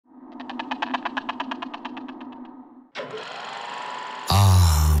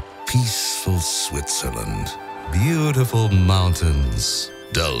peaceful Switzerland, beautiful mountains,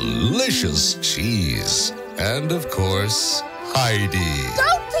 delicious cheese, and of course, Heidi. Go,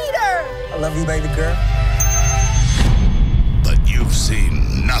 Peter! I love you, baby girl. But you've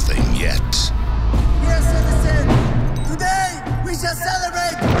seen nothing yet. Dear citizen, today we shall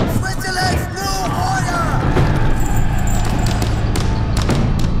celebrate Switzerland's new order.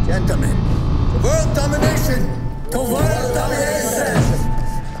 Gentlemen, to world domination. To world domination.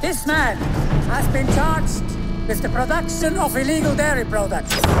 This man has been charged with the production of illegal dairy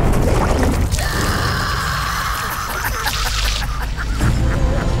products.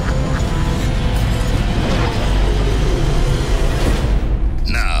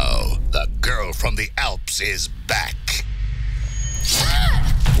 Now, the girl from the Alps is back.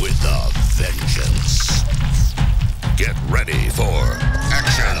 With a vengeance. Get ready for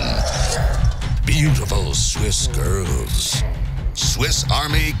action. Beautiful Swiss girls. Swiss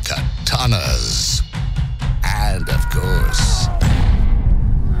Army katanas. And, of course,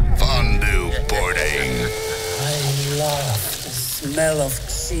 fondue boarding. I love the smell of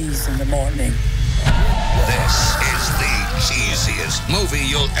cheese in the morning. This is the cheesiest movie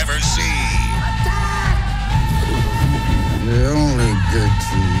you'll ever see. The only good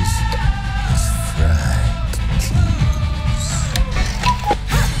cheese is fried cheese.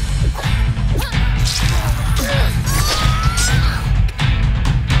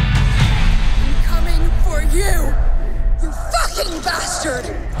 I'm coming for you, you fucking bastard!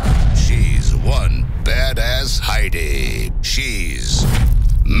 She's one badass Heidi. She's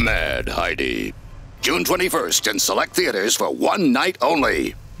Mad Heidi. June 21st in select theaters for one night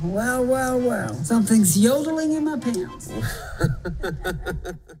only. Well, well, well. Something's yodeling in my pants.